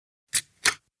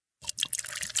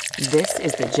This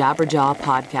is the Jabberjaw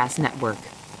Podcast Network.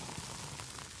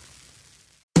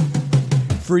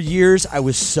 For years, I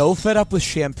was so fed up with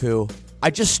shampoo, I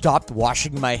just stopped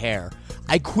washing my hair.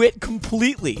 I quit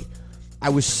completely. I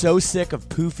was so sick of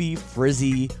poofy,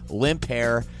 frizzy, limp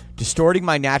hair, distorting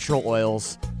my natural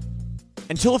oils.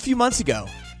 Until a few months ago,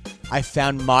 I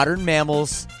found Modern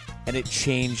Mammals, and it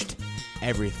changed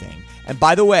everything. And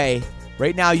by the way,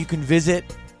 right now you can visit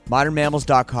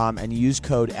modernmammals.com and use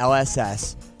code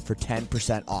LSS for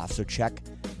 10% off. So check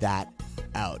that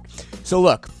out. So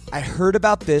look, I heard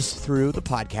about this through the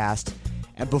podcast,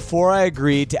 and before I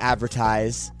agreed to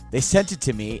advertise, they sent it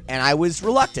to me, and I was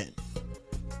reluctant.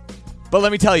 But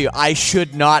let me tell you, I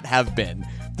should not have been.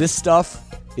 This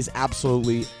stuff is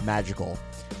absolutely magical.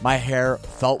 My hair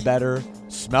felt better,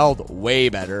 smelled way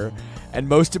better, and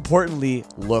most importantly,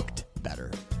 looked better.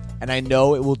 And I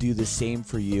know it will do the same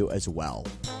for you as well.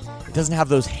 It doesn't have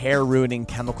those hair-ruining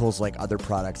chemicals like other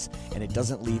products, and it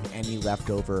doesn't leave any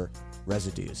leftover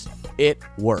residues. It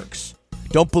works.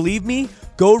 Don't believe me?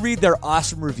 Go read their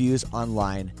awesome reviews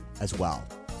online as well.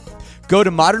 Go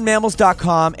to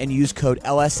modernmammals.com and use code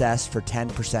LSS for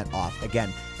 10% off.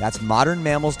 Again, that's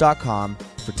modernmammals.com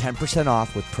for 10%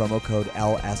 off with promo code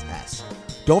LSS.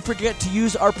 Don't forget to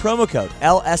use our promo code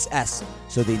LSS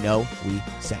so they know we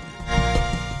sent you.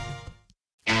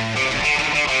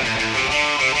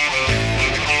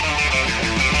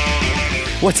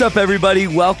 What's up, everybody?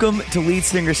 Welcome to Lead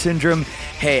Singer Syndrome.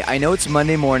 Hey, I know it's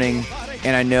Monday morning,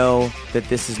 and I know that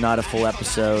this is not a full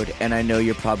episode, and I know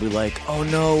you're probably like, oh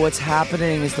no, what's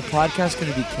happening? Is the podcast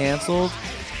going to be canceled?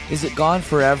 Is it gone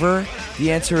forever?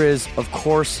 The answer is, of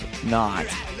course not.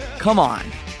 Come on.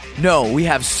 No, we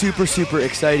have super, super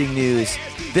exciting news.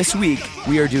 This week,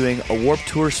 we are doing a Warped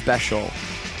Tour special,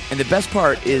 and the best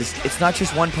part is it's not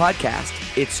just one podcast,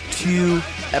 it's 2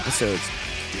 episodes.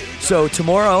 So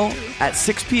tomorrow at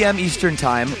 6 p.m. Eastern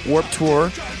Time, Warped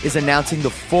Tour is announcing the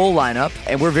full lineup,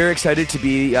 and we're very excited to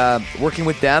be working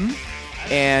with them.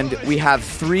 And we have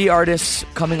 3 artists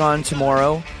coming on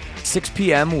tomorrow. 6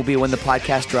 p.m. will be when the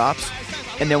podcast drops.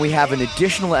 And then we have an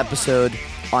additional episode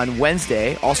on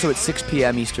Wednesday, also at 6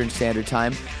 p.m. Eastern Standard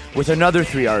Time, with another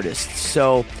 3 artists.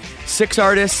 So 6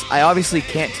 artists. I obviously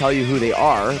can't tell you who they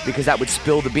are because that would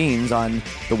spill the beans on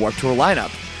the Warped Tour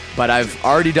lineup. But I've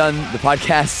already done the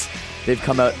podcasts. They've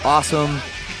come out awesome,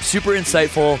 super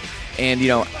insightful. And, you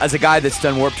know, as a guy that's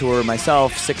done Warped Tour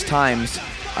myself 6 times,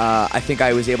 I think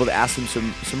I was able to ask them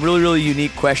some really, really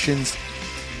unique questions.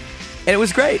 And it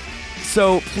was great.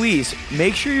 So please,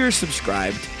 make sure you're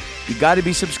subscribed. You got to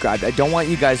be subscribed. I don't want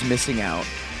you guys missing out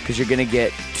because you're going to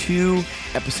get 2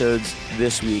 episodes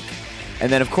this week.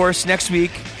 And then, of course, next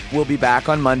week, we'll be back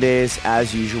on Mondays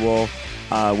as usual.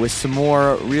 With some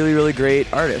more really, really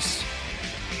great artists.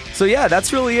 So yeah,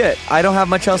 that's really it. I don't have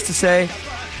much else to say.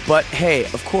 But hey,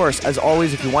 of course, as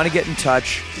always, if you want to get in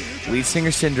touch,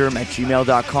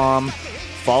 leadsingersyndrome@gmail.com.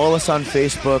 Follow us on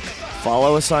Facebook.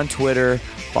 Follow us on Twitter.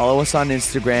 Follow us on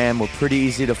Instagram. We're pretty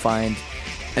easy to find.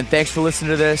 And thanks for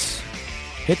listening to this.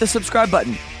 Hit the subscribe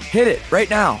button. Hit it right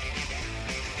now.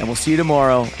 And we'll see you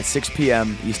tomorrow at 6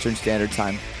 p.m. Eastern Standard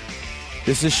Time.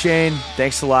 This is Shane.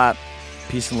 Thanks a lot.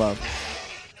 Peace and love.